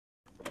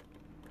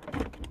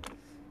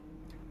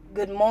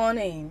Good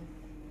morning,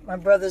 my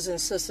brothers and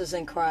sisters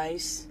in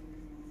Christ.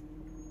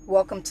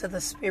 Welcome to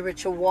the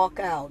Spiritual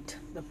Walkout,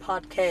 the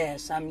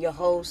podcast. I'm your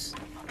host,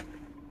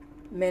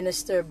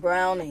 Minister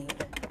Browning.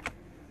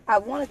 I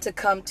wanted to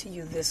come to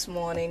you this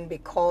morning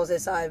because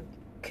as I'm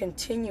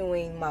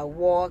continuing my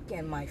walk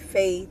and my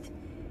faith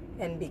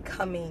and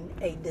becoming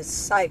a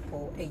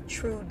disciple, a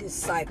true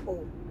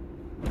disciple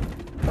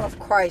of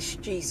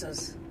Christ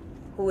Jesus,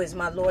 who is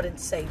my Lord and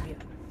Savior,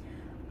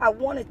 I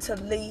wanted to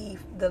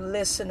leave the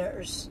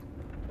listeners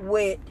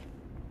with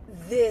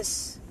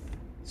this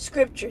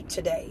scripture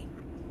today.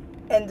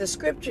 And the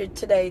scripture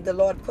today, the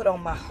Lord put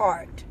on my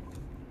heart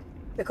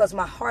because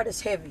my heart is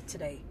heavy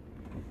today.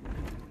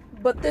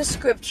 But this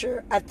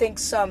scripture, I think,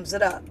 sums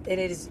it up. And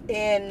it is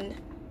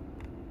in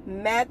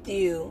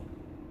Matthew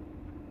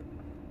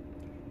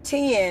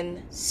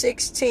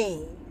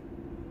 10:16,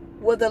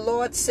 where the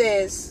Lord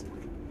says,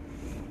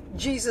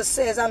 Jesus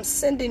says, I'm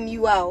sending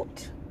you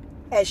out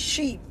as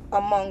sheep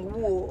among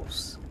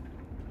wolves.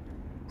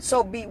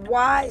 So be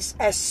wise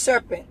as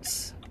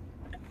serpents,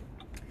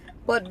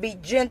 but be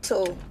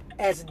gentle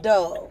as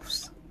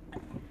doves.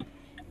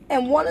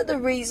 And one of the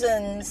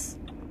reasons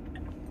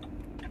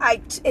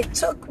it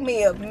took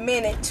me a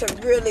minute to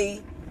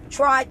really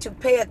try to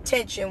pay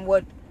attention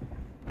what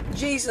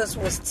Jesus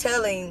was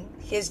telling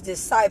his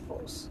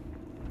disciples.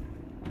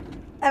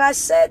 And I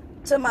said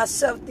to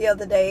myself the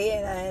other day,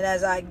 and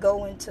as I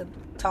go into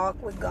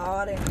talk with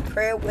God and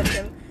prayer with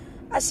him,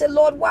 I said,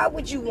 Lord, why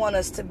would you want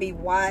us to be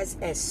wise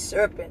as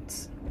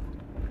serpents?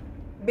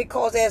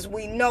 Because as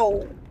we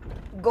know,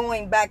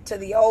 going back to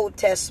the Old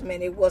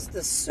Testament, it was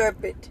the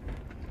serpent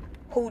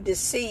who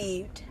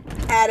deceived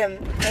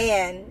Adam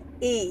and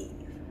Eve.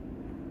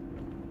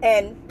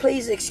 And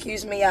please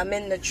excuse me, I'm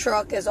in the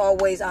truck as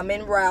always. I'm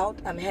en route.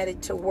 I'm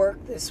headed to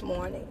work this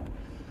morning.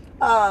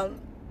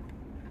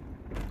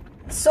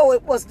 So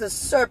it was the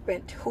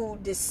serpent who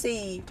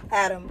deceived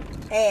Adam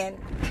and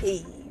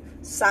Eve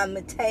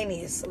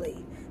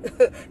simultaneously.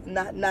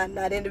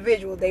 not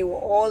individual. They were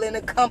all in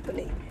a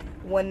company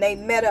when they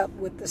met up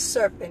with the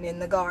serpent in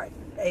the garden.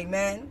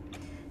 Amen.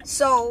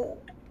 So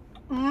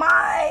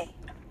my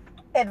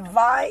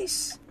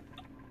advice,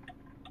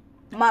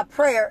 my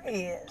prayer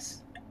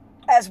is,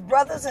 as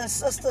brothers and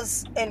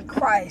sisters in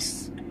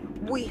Christ,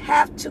 we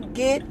have to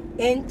get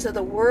into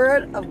the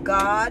Word of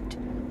God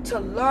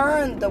to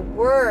learn the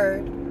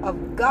Word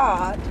of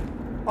God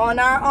on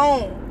our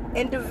own,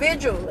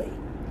 individually,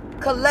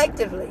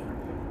 collectively.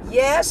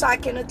 Yes, I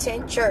can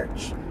attend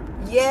church.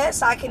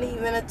 Yes, I can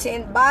even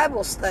attend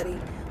Bible study.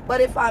 But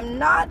if I'm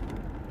not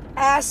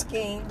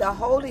asking the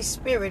Holy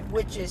Spirit,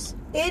 which is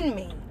in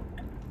me,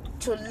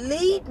 to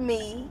lead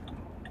me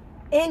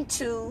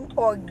into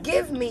or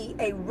give me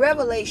a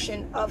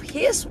revelation of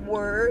His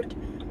Word,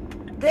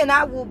 then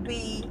I will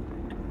be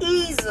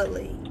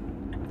easily,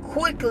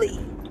 quickly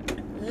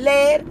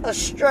led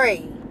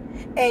astray.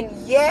 And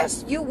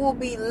yes, you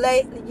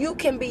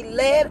can be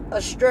led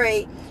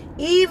astray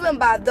even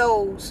by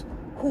those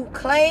who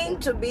claim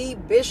to be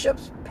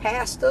bishops,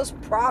 pastors,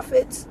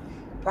 prophets,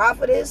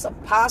 prophetess,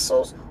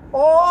 apostles,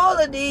 all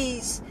of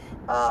these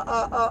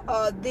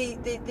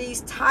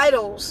these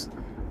titles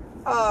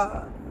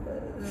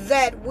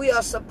that we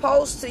are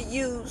supposed to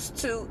use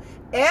to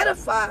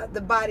edify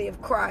the body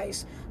of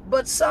Christ,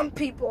 but some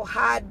people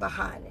hide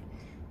behind it.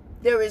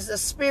 There is a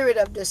spirit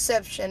of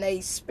deception,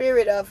 a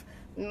spirit of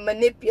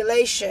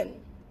manipulation,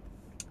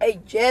 a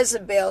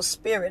Jezebel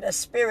spirit, a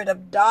spirit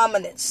of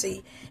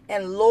dominancy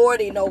and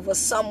lording over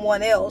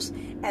someone else,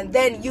 and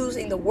then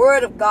using the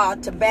Word of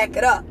God to back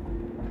it up.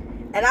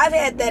 And I've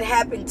had that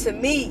happen to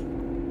me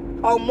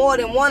on more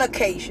than one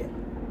occasion.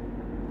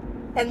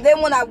 And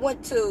then when I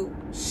went to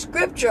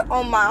Scripture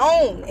on my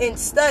own, in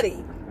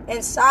study,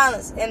 in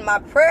silence, in my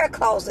prayer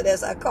closet,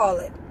 as I call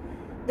it,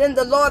 then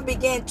the Lord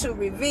began to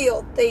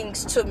reveal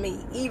things to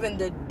me, even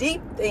the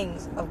deep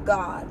things of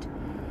God.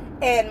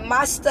 And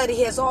my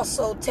study has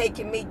also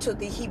taken me to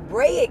the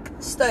Hebraic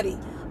study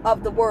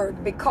of the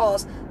Word,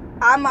 because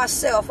I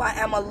myself, I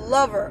am a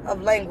lover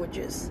of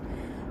languages.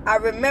 I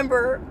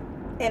remember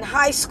in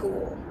high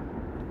school,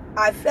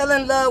 I fell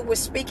in love with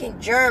speaking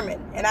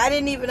German, and I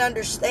didn't even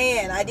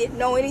understand. I didn't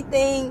know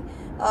anything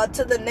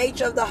to the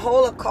nature of the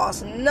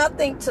Holocaust,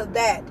 nothing to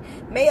that.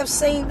 May have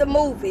seen the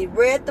movie,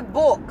 read the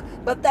book,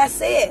 but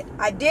that's it.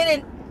 I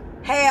didn't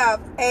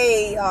have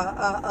a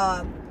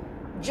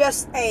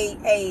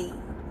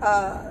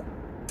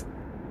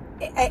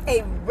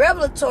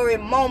revelatory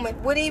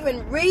moment with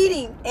even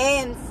reading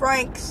Anne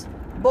Frank's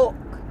book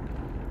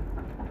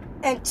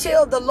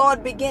until the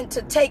Lord began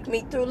to take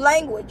me through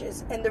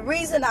languages. And the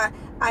reason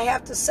I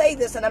have to say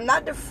this, and I'm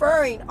not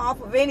deferring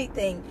off of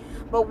anything,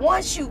 but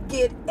once you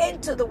get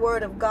into the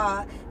Word of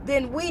God,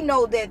 then we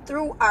know that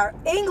through our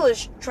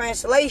English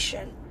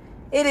translation,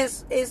 it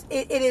is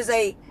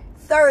a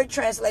third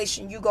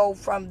translation. You go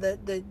from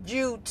the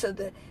Jew to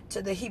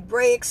the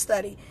Hebraic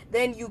study,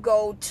 then you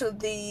go to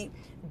the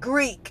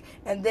Greek,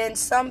 and then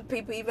some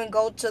people even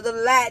go to the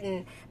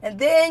Latin, and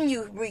then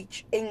you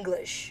reach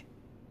English.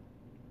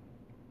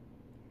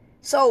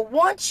 So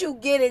once you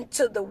get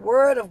into the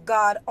Word of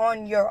God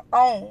on your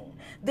own,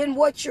 then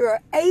what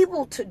you're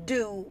able to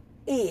do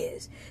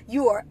is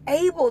you are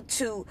able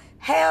to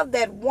have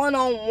that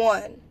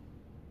one-on-one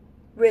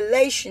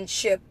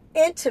relationship,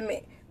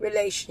 intimate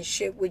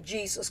relationship with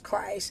Jesus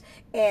Christ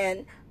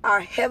and our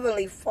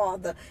Heavenly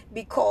Father,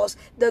 because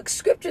the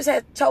scriptures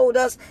have told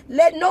us,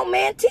 let no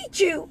man teach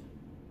you.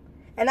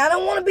 And I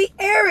don't want to be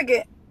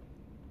arrogant,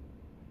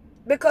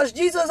 because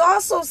Jesus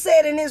also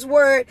said in his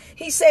word,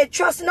 he said,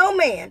 trust no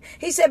man.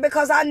 He said,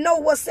 because I know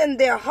what's in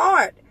their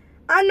heart.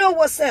 I know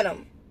what's in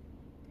them.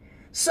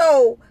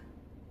 So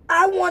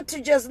I want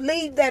to just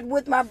leave that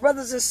with my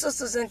brothers and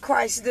sisters in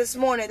Christ this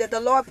morning, that the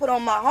Lord put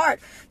on my heart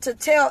to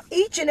tell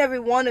each and every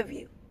one of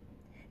you,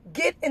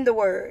 get in the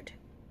Word.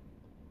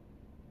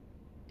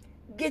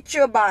 Get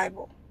your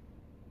Bible.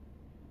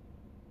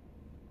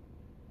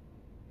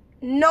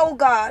 Know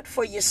God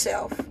for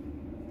yourself,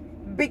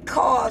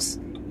 because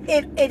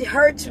it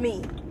hurts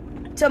me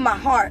to my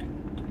heart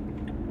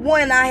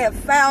when I have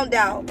found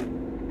out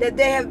that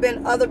there have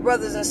been other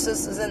brothers and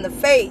sisters in the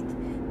faith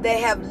that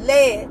have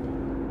led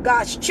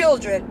God's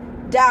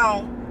children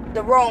down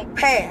the wrong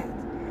path,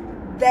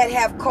 that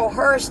have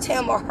coerced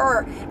him or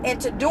her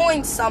into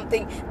doing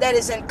something that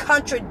is in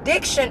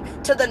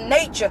contradiction to the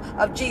nature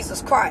of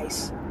Jesus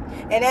Christ.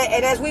 And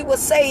as we would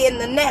say in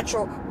the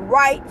natural,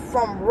 right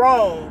from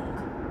wrong.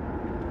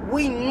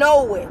 We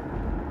know it.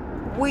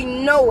 We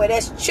know it.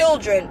 As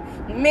children,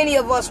 many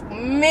of us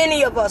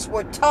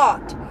were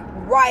taught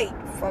right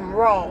from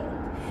wrong.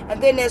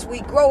 And then as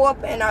we grow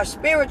up in our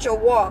spiritual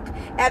walk,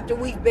 after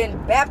we've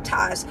been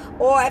baptized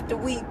or after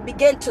we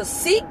begin to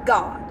seek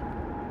God,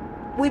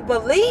 we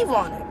believe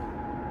on Him.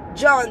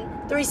 John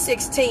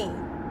 3:16.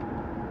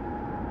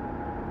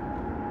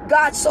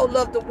 God so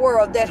loved the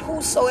world that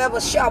whosoever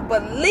shall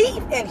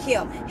believe in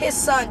Him, His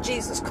Son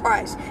Jesus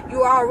Christ,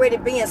 you are already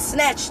being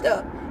snatched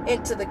up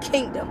into the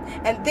kingdom.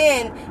 And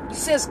then,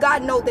 since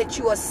God knows that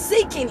you are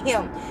seeking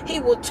Him, He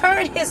will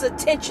turn His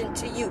attention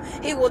to you.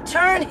 He will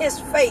turn His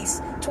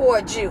face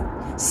towards you.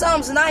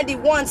 Psalms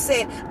 91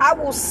 said, I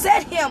will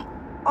set him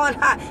on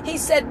high. He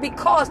said,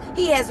 because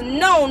he has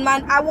known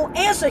I will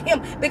answer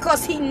him,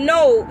 because he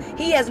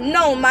has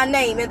known my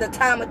name in the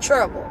time of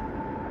trouble.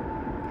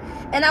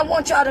 And I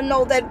want y'all to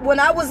know that when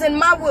I was in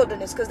my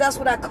wilderness, because that's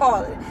what I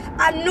call it,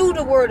 I knew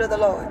the word of the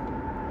Lord.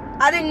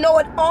 I didn't know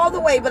it all the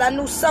way, but I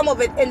knew some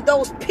of it, and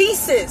those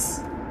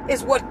pieces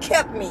is what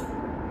kept me,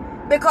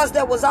 because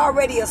there was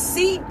already a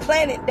seed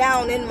planted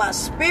down in my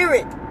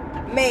spirit,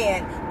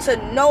 man, to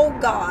know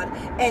God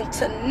and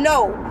to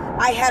know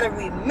I had a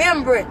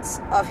remembrance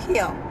of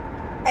Him.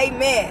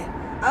 Amen.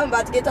 I'm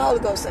about to get the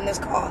Holy Ghost in this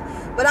call,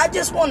 but I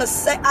just want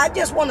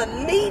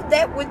to leave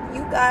that with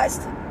you guys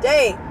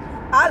today.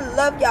 I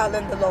love y'all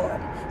in the Lord.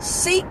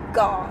 Seek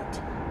God.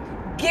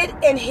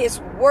 Get in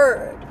His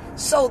word,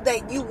 so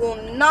that you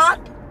will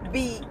not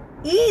be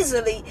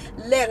easily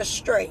led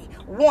astray.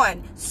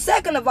 One.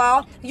 Second of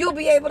all, you'll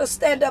be able to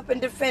stand up and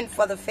defend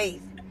for the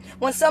faith.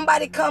 When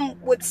somebody come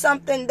with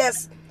something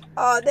that's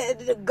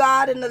the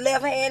God in the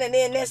left hand, and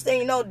then next thing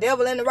you know,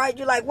 devil in the right,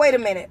 you're like, wait a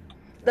minute.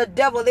 The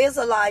devil is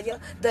a liar.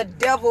 The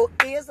devil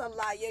is a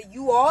liar.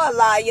 You are a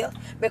liar,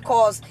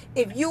 because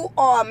if you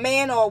are a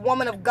man or a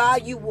woman of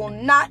God, you will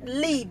not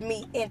lead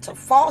me into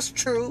false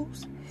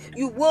truths.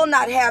 You will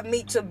not have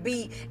me to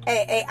be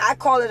I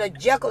call it a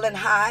Jekyll and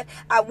Hyde.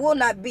 I will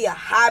not be a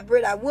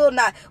hybrid. I will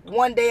not,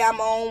 one day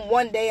I'm on,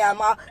 one day I'm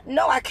off.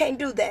 No, I can't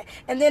do that.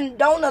 And then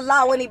don't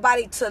allow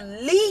anybody to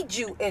lead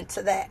you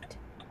into that.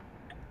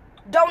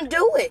 Don't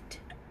do it.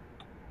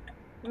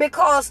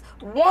 Because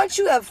once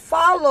you have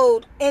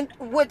followed in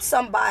with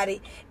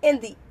somebody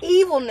in the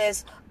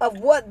evilness of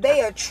what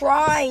they are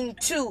trying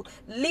to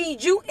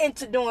lead you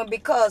into doing,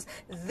 because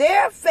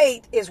their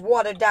faith is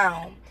watered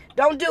down,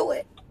 don't do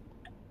it.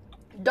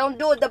 Don't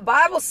do it. The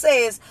Bible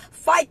says,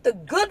 fight the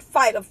good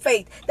fight of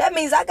faith. That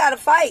means I got to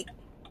fight.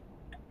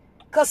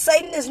 Because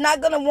Satan is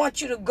not going to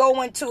want you to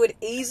go into it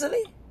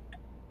easily.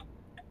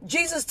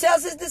 Jesus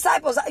tells his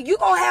disciples, you're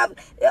going to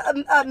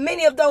have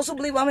many of those who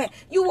believe on Him.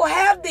 You will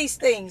have these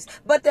things,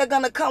 but they're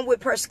going to come with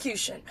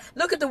persecution.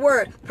 Look at the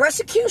word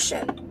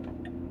persecution.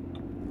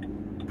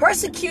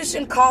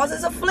 Persecution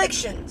causes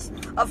afflictions.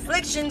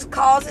 Afflictions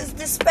causes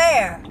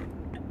despair,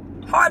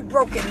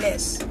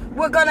 heartbrokenness.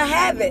 We're going to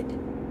have it.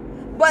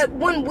 But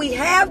when we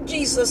have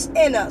Jesus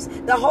in us,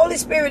 the Holy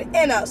Spirit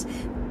in us,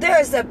 there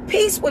is a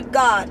peace with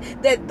God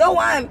that though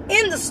I'm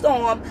in the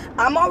storm,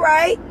 I'm all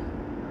right.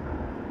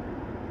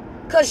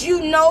 Because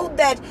you know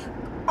that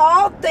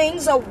all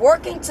things are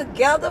working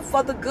together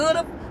for the good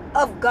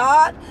of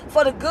God,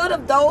 for the good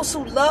of those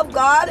who love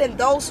God and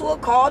those who are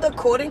called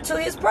according to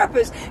His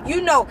purpose.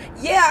 You know,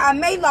 yeah, I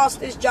may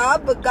lost this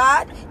job, but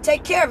God,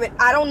 take care of it.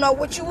 I don't know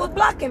what you were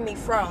blocking me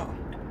from.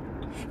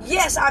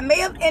 Yes, I may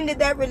have ended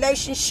that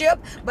relationship,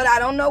 but I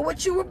don't know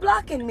what you were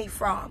blocking me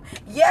from.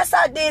 Yes,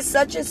 I did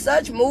such and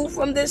such, move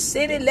from this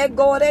city, let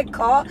go of that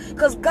car,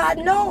 because God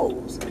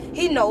knows.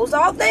 He knows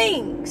all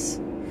things.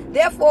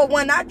 Therefore,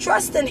 when I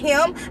trust in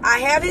Him, I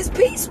have His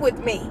peace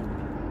with me.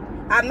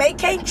 I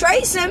can't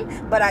trace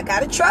Him, but I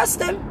got to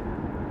trust Him.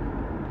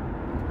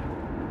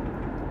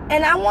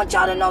 And I want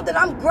y'all to know that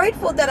I'm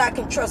grateful that I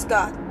can trust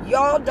God.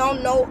 Y'all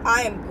don't know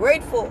I am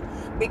grateful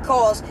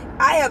because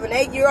I have an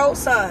 8-year-old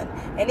son.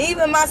 And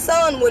even my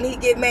son, when he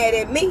get mad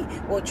at me,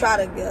 will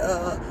try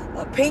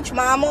to pinch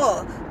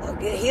mama, or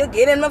he'll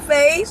get in my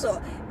face, or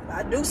if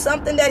I do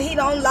something that he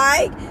don't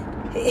like,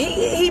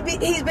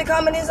 he's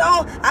becoming his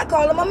own. I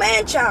call him a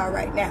man-child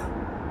right now.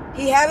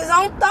 He have his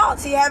own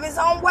thoughts. He have his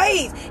own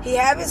ways. He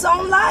have his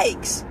own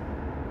likes.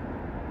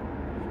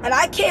 And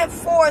I can't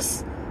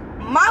force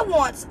my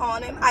wants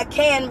on him. I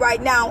can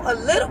right now a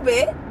little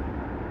bit,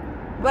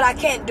 but I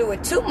can't do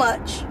it too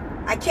much.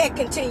 I can't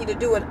continue to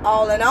do it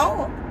all in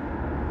all.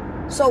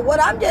 So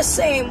what I'm just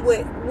saying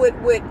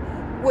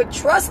with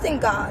trusting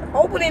God,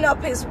 opening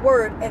up his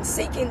word and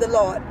seeking the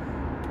Lord,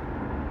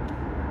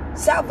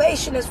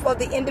 salvation is for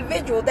the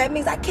individual. That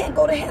means I can't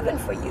go to heaven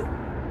for you.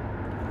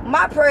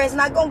 My prayer is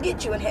not going to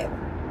get you in heaven.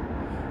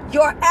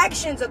 Your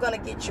actions are going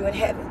to get you in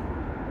heaven.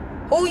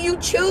 Who you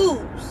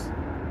choose.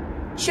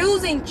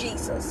 Choosing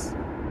Jesus.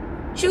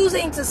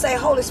 Choosing to say,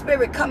 Holy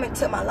Spirit, come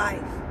into my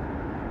life.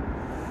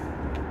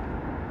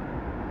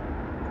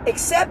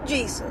 Accept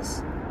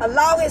Jesus.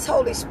 Allow his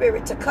Holy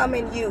Spirit to come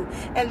in you.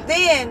 And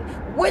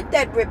then with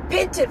that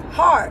repentant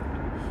heart,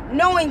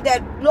 knowing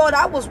that, Lord,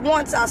 I was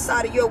once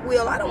outside of your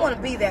will. I don't want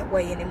to be that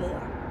way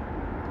anymore.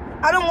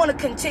 I don't want to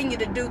continue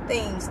to do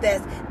things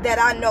that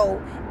I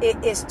know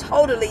is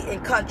totally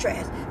in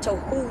contrast to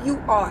who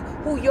you are,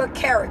 who your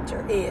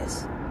character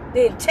is,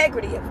 the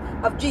integrity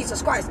of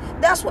Jesus Christ.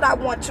 That's what I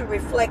want to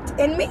reflect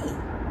in me.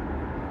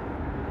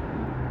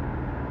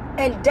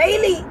 And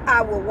daily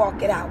I will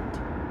walk it out.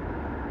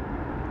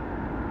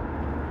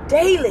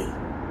 Daily.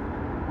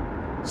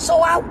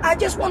 So I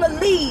just want to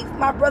leave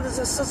my brothers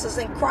and sisters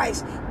in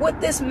Christ with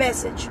this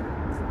message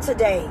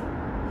today.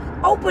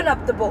 Open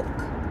up the book.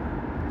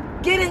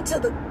 Get into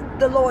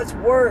the Lord's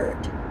word.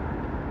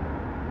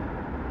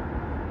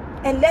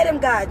 And let him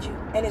guide you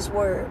in his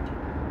word.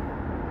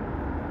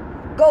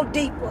 Go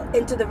deeper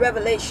into the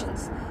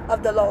revelations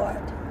of the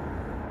Lord.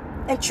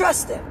 And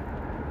trust him.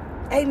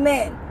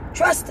 Amen.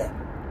 Trust him.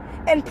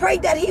 And pray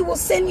that he will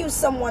send you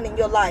someone in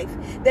your life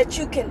that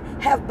you can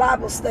have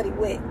Bible study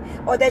with,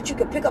 or that you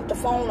can pick up the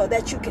phone, or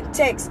that you can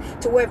text,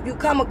 to where if you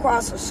come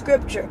across a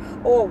scripture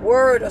or a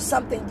word or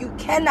something you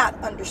cannot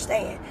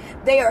understand,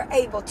 they are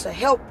able to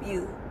help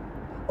you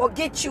or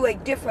get you a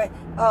different,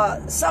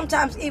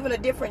 sometimes even a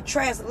different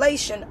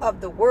translation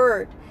of the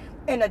word.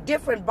 And a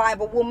different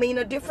Bible will mean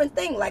a different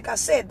thing. Like I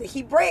said, the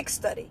Hebraic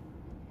study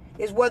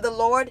is where the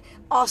Lord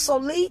also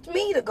leads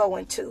me to go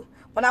into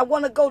when I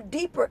want to go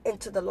deeper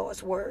into the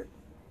Lord's word.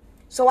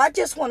 So I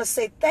just want to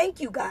say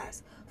thank you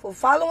guys for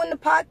following the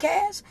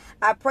podcast.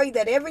 I pray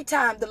that every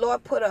time the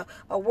Lord put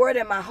a word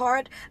in my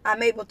heart,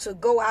 I'm able to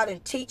go out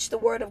and teach the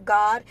word of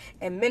God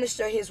and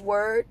minister his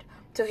word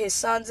to his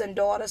sons and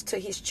daughters, to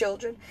his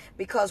children,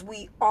 because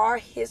we are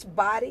his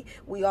body.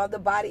 We are the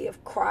body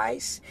of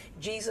Christ.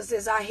 Jesus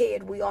is our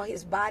head. We are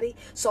his body.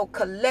 So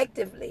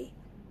collectively,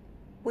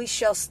 we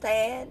shall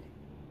stand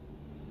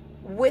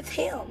with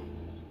him.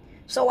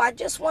 So I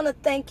just want to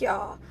thank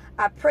y'all.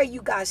 I pray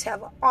you guys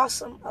have an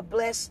awesome, a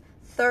blessed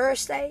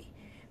Thursday.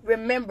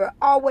 Remember,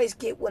 always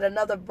get with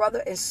another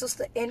brother and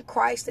sister in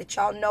Christ that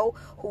y'all know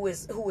who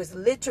is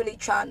literally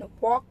trying to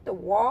walk the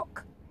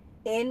walk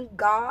in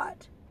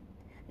God.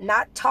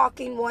 Not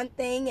talking one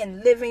thing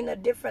and living a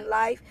different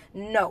life.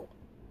 No.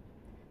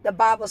 The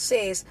Bible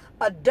says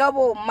a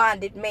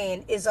double-minded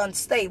man is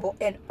unstable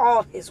in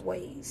all his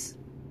ways.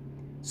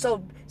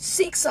 So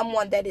seek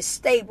someone that is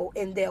stable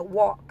in their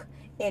walk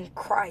in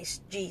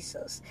Christ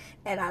Jesus.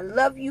 And I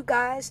love you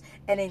guys.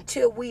 And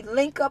until we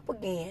link up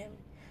again,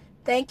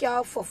 thank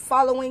y'all for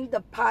following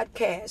the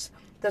podcast,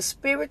 The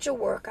Spiritual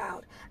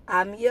Workout.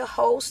 I'm your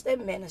host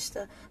and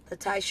minister,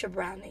 Latisha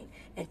Browning.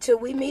 Until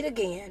we meet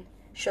again,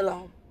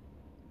 shalom.